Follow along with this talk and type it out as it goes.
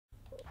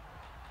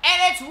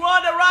against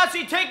Ronda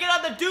Rousey, taking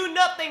on the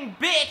do-nothing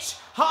bitch,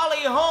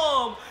 Holly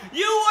Holm.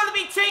 You want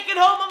to be taken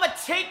home? I'm going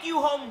to take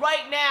you home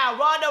right now.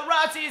 Ronda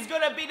Rousey is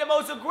going to be the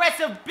most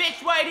aggressive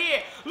bitch right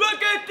here.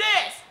 Look at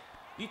this.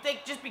 You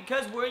think just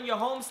because we're in your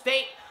home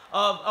state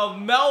of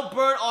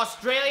Melbourne,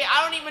 Australia,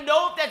 I don't even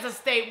know if that's a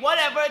state,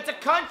 whatever, it's a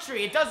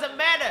country, it doesn't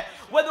matter.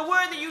 Whether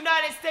we're in the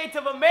United States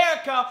of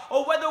America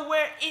or whether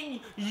we're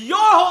in your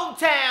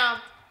hometown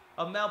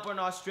of Melbourne,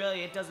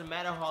 Australia, it doesn't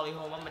matter, Holly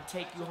Holm. I'm going to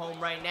take you home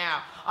right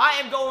now. I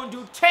am going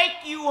to take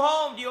you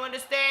home, do you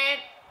understand?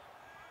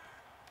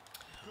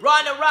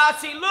 Ronda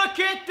Rousey, look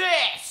at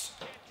this.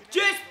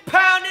 Just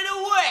pounding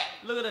away.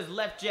 Look at his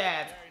left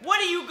jab.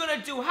 What are you going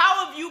to do?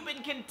 How have you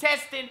been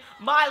contesting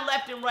my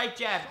left and right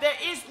jab? There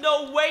is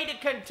no way to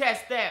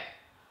contest them.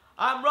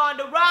 I'm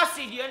Ronda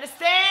Rousey. Do you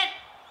understand?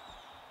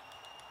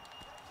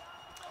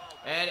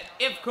 And,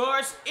 of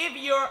course, if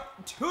you're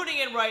tuning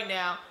in right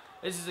now,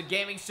 this is a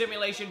gaming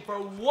simulation for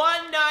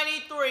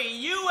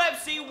 193,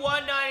 UFC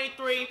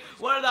 193,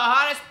 one of the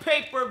hottest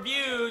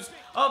pay-per-views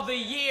of the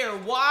year.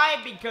 Why?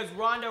 Because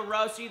Ronda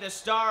Rousey, the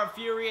star of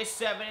Furious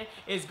 7,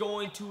 is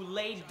going to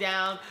lay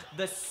down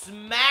the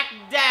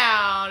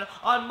smackdown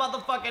on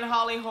motherfucking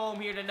Holly Holm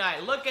here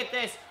tonight. Look at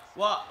this.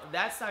 Well,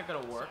 that's not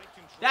going to work.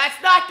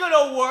 That's not going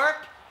to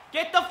work.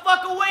 Get the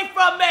fuck away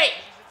from me.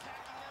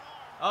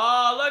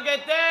 Oh, look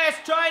at this.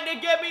 Trying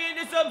to get me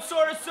into some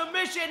sort of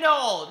submission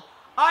hold.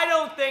 I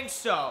don't think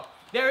so.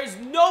 There is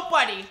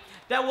nobody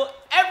that will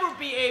ever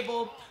be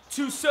able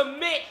to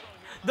submit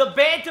the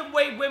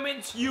Bantamweight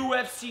Women's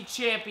UFC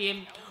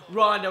Champion,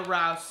 Ronda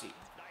Rousey.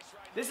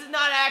 This is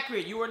not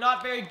accurate. You are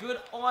not very good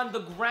on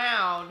the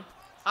ground.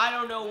 I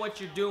don't know what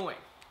you're doing.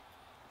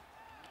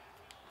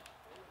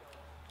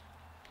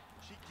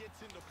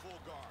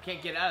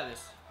 Can't get out of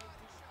this.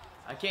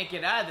 I can't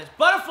get out of this.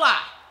 Butterfly!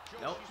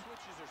 Nope.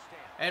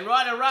 And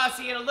Ronda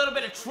Rousey in a little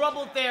bit of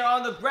trouble there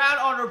on the ground,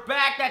 on her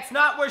back. That's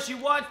not where she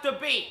wants to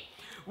be.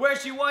 Where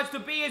she wants to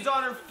be is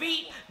on her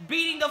feet,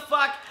 beating the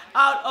fuck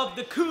out of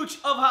the cooch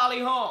of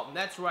Holly Holm.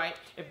 That's right.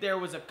 If there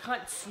was a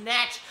cunt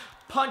snatch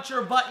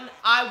puncher button,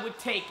 I would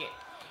take it.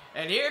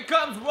 And here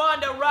comes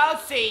Ronda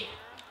Rousey.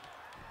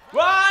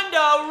 Ronda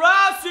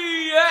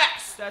Rousey,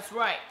 yes! That's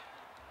right.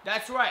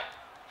 That's right.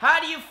 How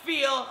do you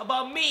feel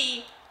about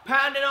me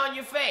pounding on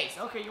your face?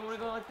 Okay, you want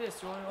to go like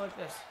this. You want to go like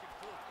this.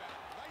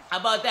 How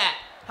about that?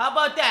 How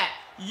about that?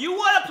 You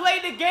want to play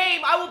the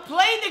game? I will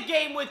play the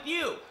game with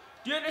you.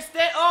 Do you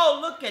understand? Oh,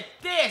 look at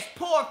this.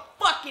 Poor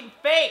fucking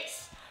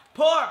face.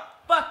 Poor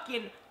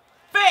fucking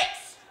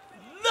face.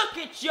 Look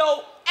at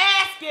your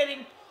ass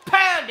getting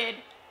pounded.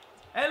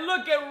 And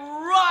look at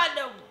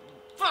Ronda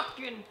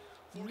fucking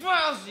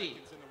Rousey.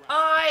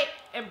 I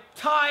am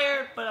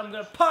tired, but I'm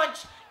going to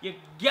punch your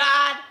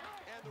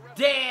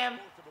goddamn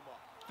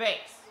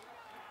face.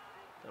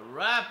 The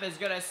ref is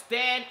going to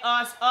stand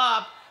us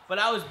up. But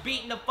I was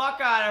beating the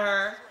fuck out of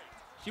her.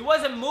 She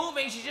wasn't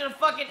moving. She should have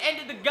fucking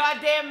ended the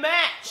goddamn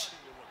match.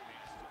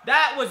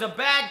 That was a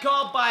bad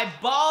call by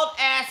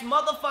bald-ass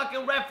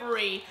motherfucking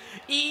referee,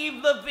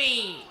 Eve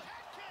Levine.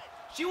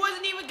 She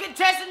wasn't even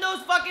contesting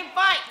those fucking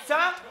fights,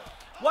 huh?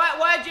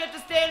 Why'd you have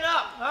to stand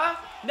up, huh?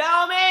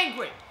 Now I'm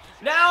angry.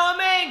 Now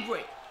I'm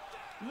angry.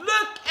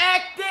 Look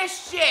at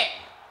this shit.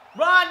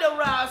 Ronda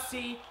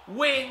Rousey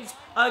wins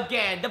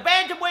again. The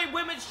Bantamweight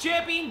Women's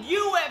Champion,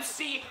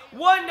 UFC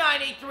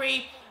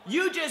 193.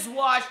 You just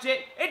watched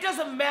it. It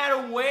doesn't matter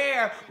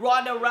where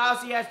Ronda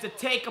Rousey has to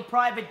take a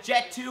private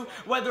jet to,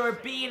 whether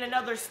it be in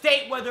another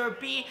state, whether it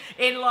be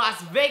in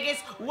Las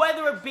Vegas,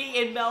 whether it be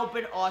in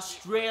Melbourne,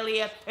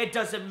 Australia. It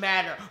doesn't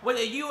matter. When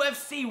the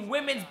UFC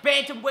Women's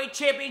Bantamweight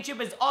Championship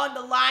is on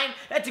the line,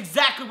 that's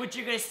exactly what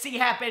you're going to see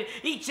happen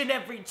each and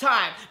every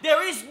time.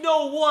 There is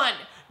no one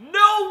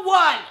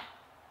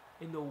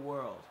in the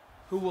world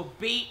who will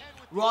beat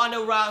Ronda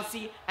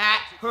Rousey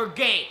at her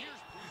game.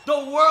 The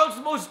world's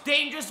most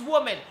dangerous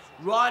woman,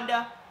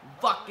 Ronda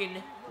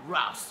fucking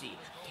Rousey.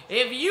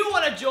 If you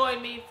want to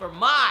join me for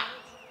my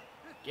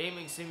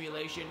gaming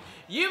simulation,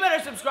 you better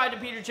subscribe to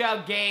Peter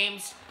Chow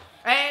Games,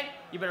 and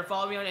you better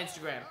follow me on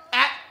Instagram,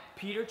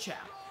 @Peter Chow,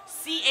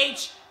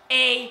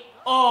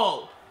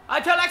 CHAO.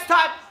 Until next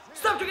time,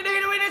 stop drinking the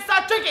Gatorade and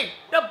start drinking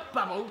the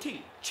bubble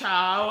tea.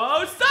 Ciao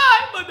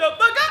outside,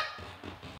 motherfucker!